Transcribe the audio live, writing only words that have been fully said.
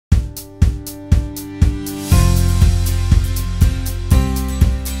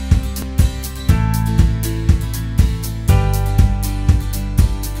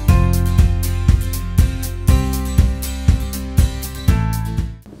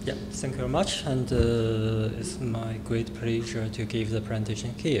Yeah, thank you very much, and it's my great pleasure to give the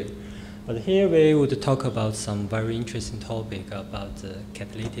presentation here. But here we would talk about some very interesting topic about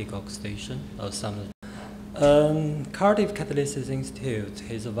catalytic oxidation or some. Cardiff Catalysis Institute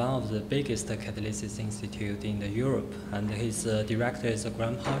is one of the biggest catalysis institute in Europe, and his director is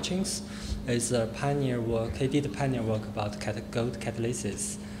Graham Hutchins. It's a pioneer work. He did pioneer work about gold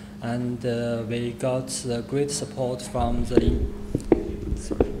catalysis, and we got great support from the.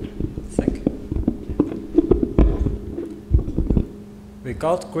 We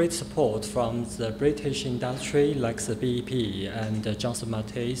got great support from the British industry like the BP and Johnson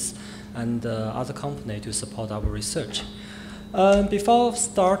Matthey and other companies to support our research. Before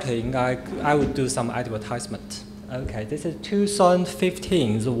starting, I would do some advertisement. Okay, this is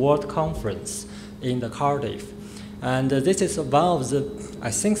 2015, the World Conference in the Cardiff. And this is one of the,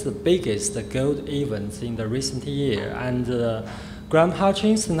 I think, the biggest gold events in the recent year. And Graham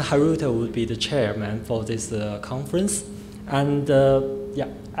Hutchins and Haruta would be the chairman for this conference. And yeah,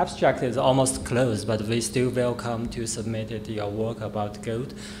 abstract is almost closed, but we still welcome to submit your work about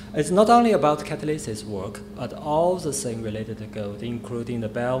gold. It's not only about catalysis work, but all the things related to gold, including the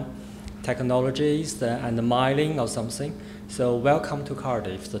biotechnologies and the mining or something. So welcome to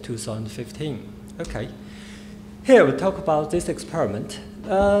Cardiff, the 2015. Okay. Here we talk about this experiment.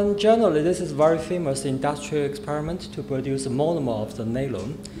 Generally, this is very famous industrial experiment to produce a monomer of the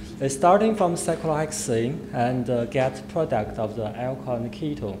nylon. It's starting from cyclohexane and get product of the alcohol and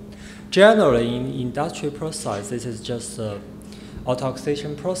ketone. Generally, in industrial process, this is just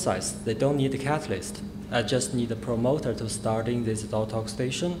autoxidation process. They don't need a catalyst. I just need a promoter to starting this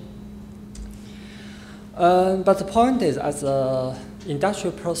autoxidation. But the point is, as a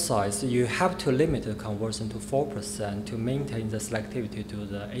industrial process, you have to limit the conversion to 4% to maintain the selectivity to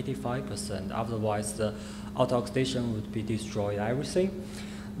the 85%. Otherwise, the autoxidation would be destroy everything.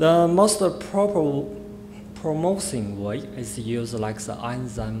 The most proper promoting way is to use like the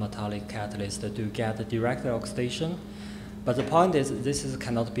enzyme metallic catalyst to get the direct oxidation. But the point is, this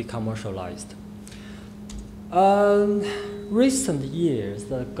cannot be commercialized. Recent years,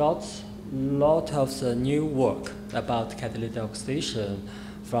 they got a lot of the new work about catalytic oxidation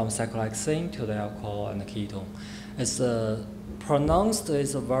from cyclohexane to the alcohol and the ketone. It's pronounced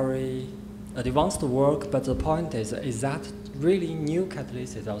as a very advanced work, but the point is that really new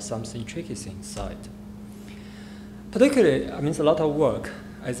catalysis or something tricky inside? Particularly, I mean, a lot of work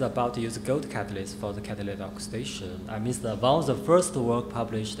is about to use gold catalyst for the catalytic oxidation. I mean, one of the first work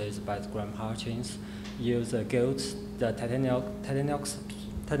published is by Graham Hutchins, use gold, the titanium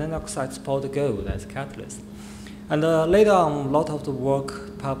oxide sport gold as catalyst. And later on, a lot of the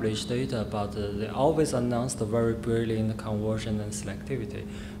work published data about they always announced the very brilliant conversion and selectivity.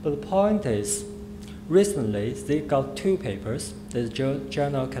 But the point is, recently they got two papers. There's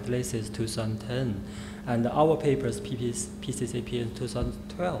Journal Catalysis 2010, and our papers PCCP in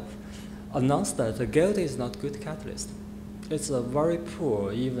 2012 announced that the gold is not good catalyst. It's a very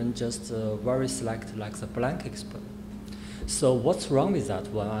poor, even just very select like the blank experiment. So what's wrong with that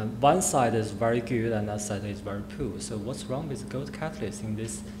one? One side is very good and another side is very poor. So what's wrong with gold catalyst in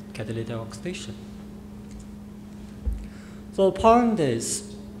this catalytic oxidation? So the point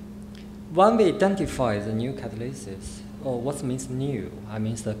is, when we identify the new catalysis, or what means new? I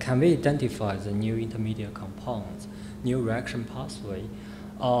mean, can we identify the new intermediate compounds, new reaction pathway,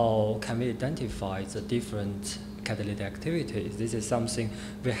 or can we identify the different catalytic activities? This is something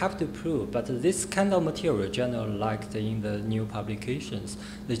we have to prove, but this kind of material generally liked in the new publications.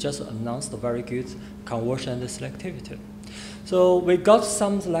 They just announced a very good conversion and selectivity. So we got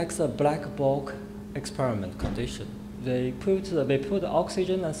something like the black box experiment condition. They put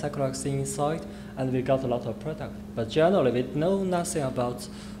oxygen and cyclohexane inside, and we got a lot of product. But generally, we know nothing about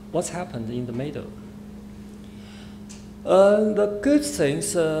what's happened in the middle. The good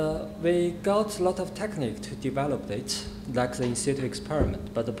things, we got a lot of technique to develop it, like the in situ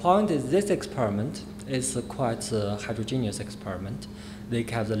experiment. But the point is, this experiment is quite a heterogeneous experiment. They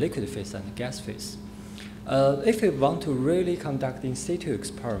have the liquid phase and the gas phase. If we want to really conduct in situ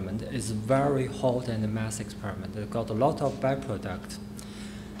experiment, it's very hot and mass experiment. It got a lot of byproduct.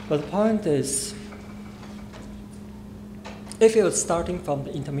 But the point is, if you're starting from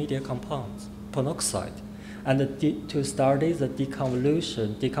the intermediate compounds, peroxide, and to study the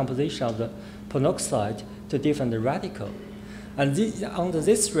decomposition of the peroxide to different radical. And under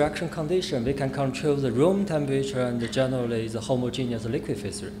this reaction condition, we can control the room temperature and generally the homogeneous liquid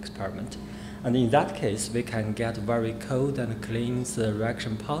phase experiment. And in that case, we can get very cold and clean the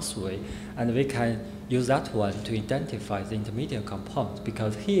reaction pathway, and we can use that one to identify the intermediate compounds,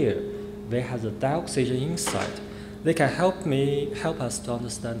 because here we have the dioxide inside. they can help us to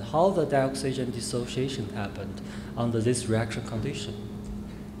understand how the dioxygen dissociation happened under this reaction condition.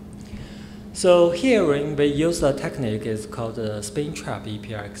 So here we use a technique is called the spin trap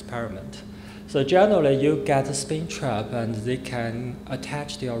EPR experiment. So generally you get a spin trap and they can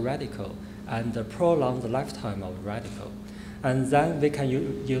attach their radical and prolong the lifetime of the radical. And then they can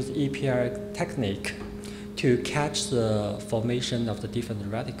use EPR technique to catch the formation of the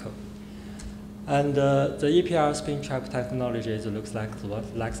different radical. And the EPR spin trap technology looks like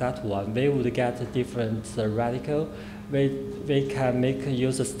that one. We would get a different radical. We can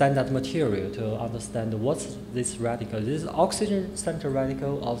use a standard material to understand what's this radical. This is oxygen center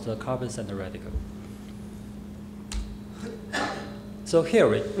radical or the carbon center radical. So here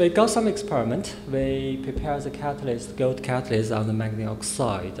we got some experiment. We prepare the catalyst, gold catalyst on the magnesium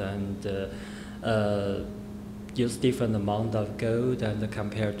oxide and use different amount of gold and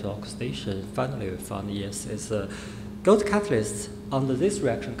compare to oxidation. Finally, we found yes, it's a gold catalyst under this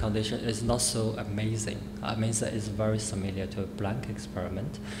reaction condition is not so amazing. I mean, it's very similar to a blank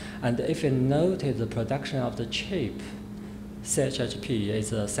experiment. And if you notice the production of the cheap CHHP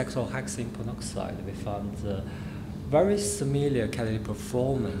is a cyclohexane peroxide, we found the very similar catalytic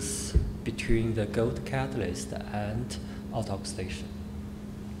performance between the gold catalyst and autoxidation.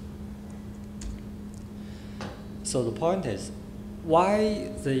 So the point is, why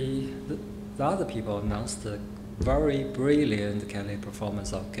the other people announced the very brilliant catalytic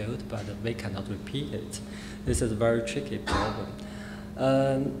performance of gold, but we cannot repeat it. This is a very tricky problem.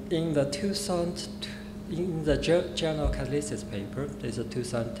 In the Journal Catalysis paper, this is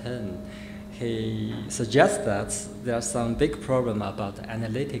 2010, he suggests that there's some big problem about the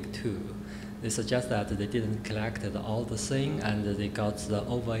analytic tool. They suggest that they didn't collect all the thing and they got the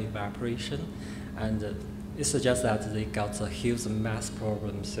over evaporation, and it suggests that they got a huge mass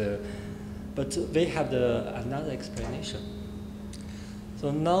problem. So, but they have another explanation.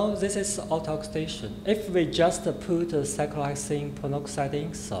 So now this is autoxidation. If we just put cyclohexane peroxide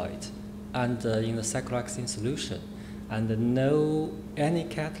inside and in the cyclohexane solution and no any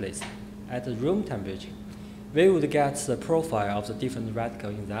catalyst at the room temperature, we would get the profile of the different radical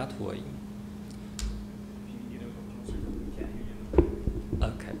in that way.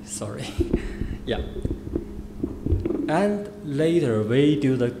 Okay, sorry. Yeah. And later we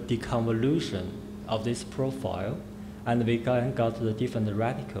do the deconvolution of this profile and we got the different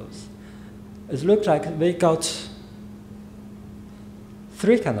radicals. It looks like we got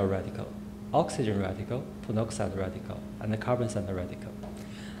 3 kinds of radical: oxygen radical, peroxide radical, and the carbon center radical.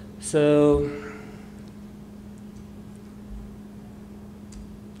 So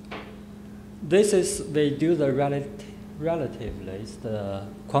this is, we do the relatively, the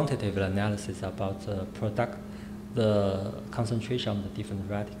quantitative analysis about the concentration of the different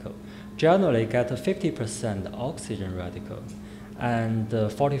radical. Generally get 50% oxygen radical and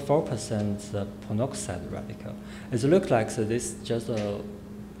 44% peroxide radical. It looks like this just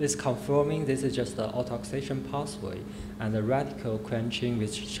this confirming this is just the autoxidation pathway, and the radical quenching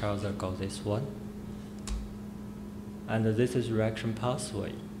with each other got this one. And this is reaction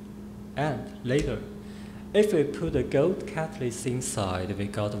pathway. And later, if we put a gold catalyst inside, we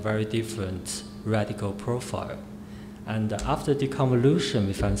got a very different radical profile. And after deconvolution,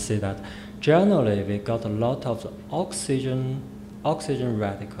 we can see that generally we got a lot of oxygen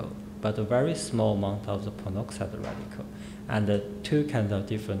radical, but a very small amount of the peroxide radical, and 2 kinds of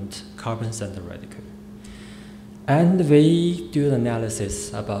different carbon center radical. And we do the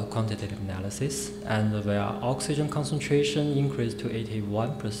analysis about quantitative analysis, and where oxygen concentration increased to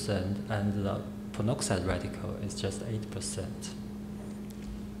 81%, and the peroxide radical is just 8%.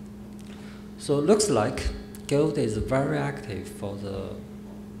 So it looks like gold is very active for the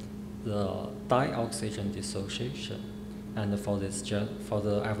dioxygen dissociation and for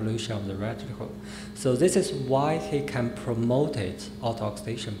the evolution of the radical. So this is why he can promote it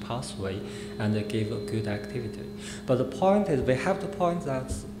autoxidation pathway and give a good activity. But the point is, we have to point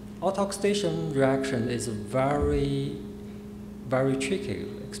that autoxidation reaction is a very, very tricky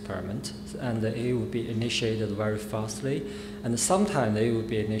experiment, and it will be initiated very fastly, and sometimes it will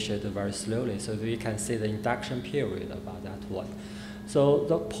be initiated very slowly, so we can see the induction period about that one. So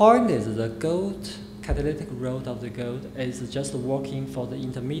the point is the gold, catalytic role of the gold is just working for the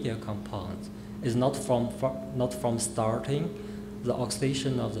intermediate compounds. It's not from starting the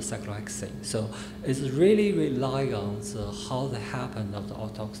oxidation of the cyclohexane. So it's really rely on how the happen of the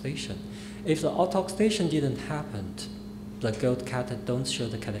autoxidation. If the autoxidation didn't happen, the gold catalyst don't show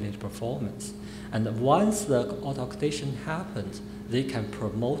the catalytic performance. And once the autoxidation happens, they can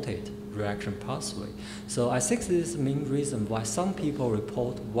promote it reaction pathway. So I think this is the main reason why some people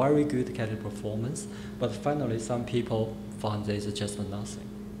report very good catalytic performance, but finally some people find this is just nothing.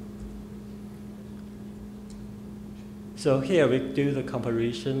 So here we do the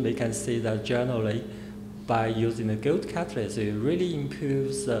comparison. We can see that generally by using the gold catalyst, it really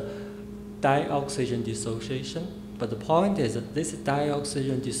improves the dioxygen dissociation. But the point is that this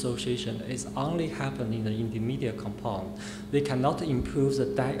dioxygen dissociation is only happening in the intermediate compound. They cannot improve the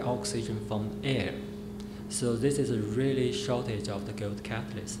dioxygen from air. So this is a really shortage of the gold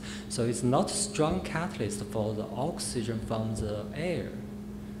catalyst. So it's not a strong catalyst for the oxygen from the air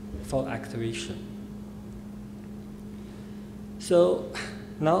for activation. So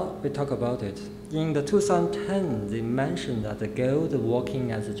now we talk about it. In the 2010, they mentioned that the gold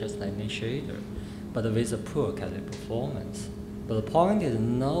working as just an initiator, but with a poor catalytic performance. But the point is,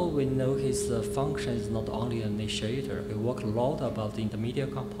 now we know his function is not only an initiator. He worked a lot about the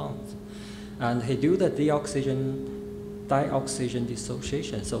intermediate compounds. And he do the dioxygen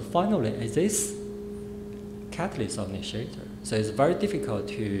dissociation. So finally, is this catalyst or initiator? So it's very difficult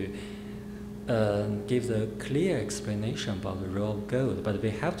to give the clear explanation about the role of gold, but we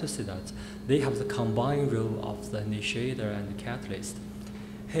have to see that they have the combined role of the initiator and the catalyst.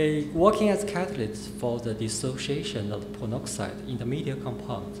 He working as catalyst for the dissociation of the peroxide intermediate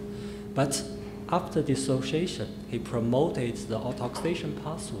compound, but after dissociation, he promoted the autoxidation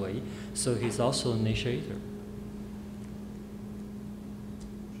pathway, so he's also an initiator.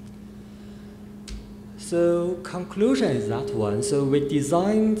 So conclusion is that one. So we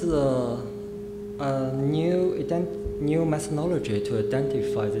designed the new methodology to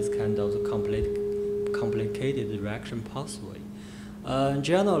identify this kind of complicated reaction pathway.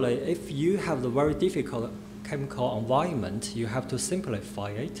 Generally, if you have the very difficult chemical environment, you have to simplify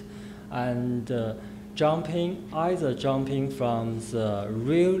it, and either jumping from the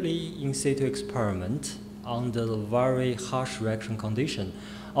really in situ experiment under the very harsh reaction condition,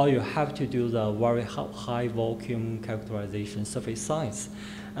 or you have to do the very high vacuum characterization surface science.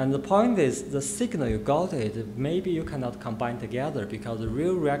 And the point is, the signal you got it, maybe you cannot combine together because the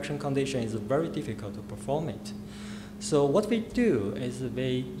real reaction condition is very difficult to perform it. So what we do is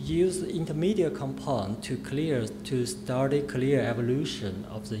we use the intermediate compound to study clear evolution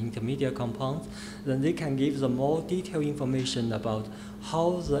of the intermediate compounds. Then they can give the more detailed information about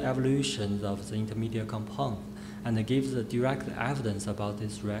how the evolution of the intermediate compound, and it gives the direct evidence about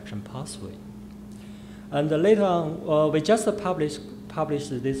this reaction pathway. And later on, we just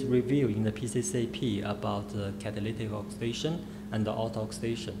published this review in the PCCP about the catalytic oxidation and the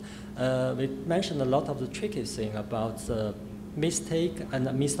autoxidation. We mentioned a lot of the tricky thing about the mistake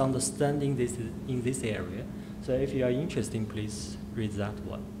and misunderstanding in this area. So if you are interested, please read that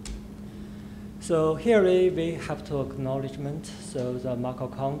one. So here we have two acknowledgement. So the Marco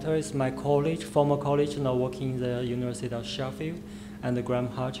Counter is my colleague, former colleague, now working in the University of Sheffield, and Graham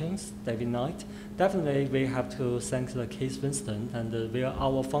Hutchins, David Knight. Definitely, we have to thank the Case Winston and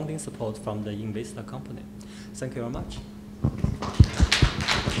our funding support from the investor company. Thank you very much.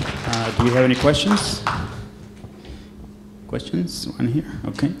 Do we have any questions? Questions? One here.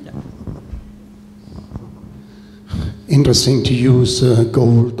 Okay. Yeah. Interesting to use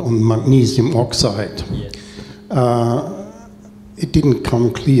gold on magnesium oxide. Yes. It didn't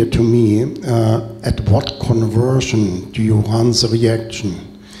come clear to me at what conversion do you run the reaction?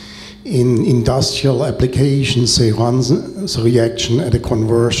 In industrial applications, they run the reaction at a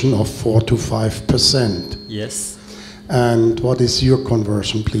conversion of 4 to 5%. Yes. And what is your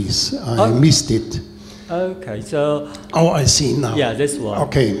conversion, please? I missed it. Okay, so... Oh, I see now. Yeah, this one.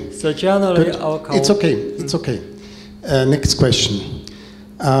 Okay. So generally, Good. our... It's okay, it's okay. Next question.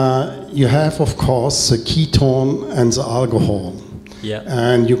 You have, of course, the ketone and the alcohol. Yeah.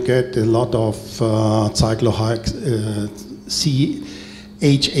 And you get a lot of CHAP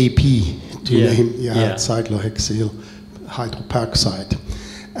to name, cyclohexyl hydroperoxide.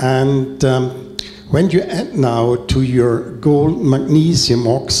 And when you add now to your gold magnesium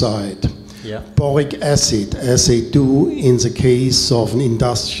oxide, boric acid, as they do in the case of an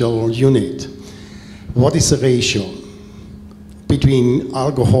industrial unit, what is the ratio between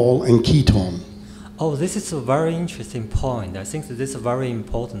alcohol and ketone? Oh, this is a very interesting point. I think that this is a very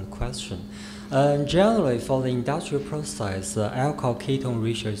important question. Generally, for the industrial process, the alcohol-ketone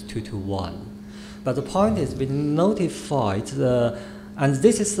ratio is 2 to 1. But the point is, we notified, and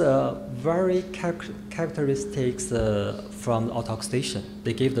this is very characteristics from autoxidation.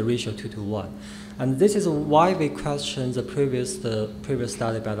 They give the ratio 2 to 1. And this is why we question the previous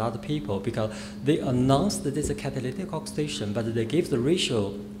study by other people, because they announced that this is a catalytic oxidation, but they give the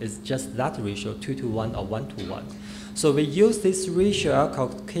ratio is just that ratio, 2:1 or 1:1. So we use this ratio alkyl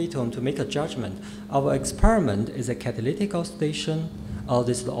ketone to make a judgment. Our experiment is a catalytic oxidation or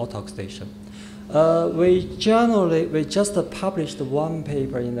this is autoxidation. We just published one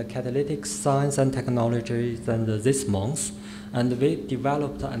paper in the Catalytic Science and Technology this month, and we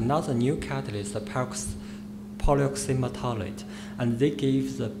developed another new catalyst, the polyoxymetallate, and they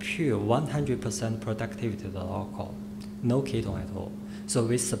give the pure 100% productivity to the alcohol, no ketone at all. So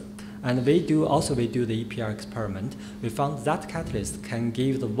we do the EPR experiment. We found that catalyst can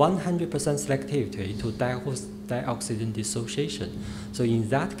give the 100% selectivity to dioxygen dissociation. So in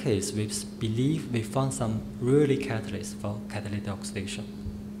that case, we believe we found some really catalyst for catalytic oxidation.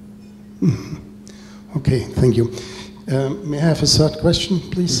 Okay, thank you. May I have a third question,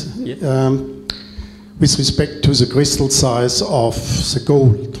 please? Yes. With respect to the crystal size of the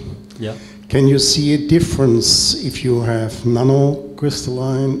gold, yeah. Can you see a difference if you have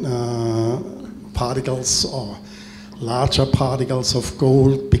nanocrystalline particles or larger particles of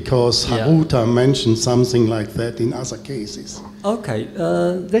gold? Because Haruta mentioned something like that in other cases. Okay,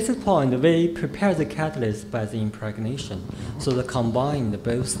 this is the point. We prepare the catalyst by the impregnation. So they combine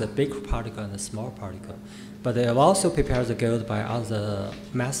both the big particle and the small particle. But they have also prepared the gold by other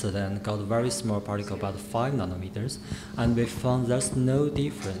method and got a very small particle, about 5 nanometers. And we found there's no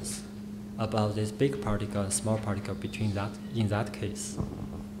difference about this big particle and small particle between that, in that case.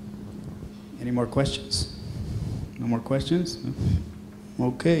 Any more questions? No more questions?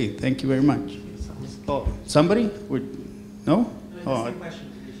 Okay, thank you very much. Oh, somebody? No?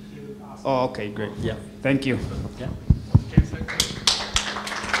 Oh, okay, great. Yeah. Thank you. Yeah.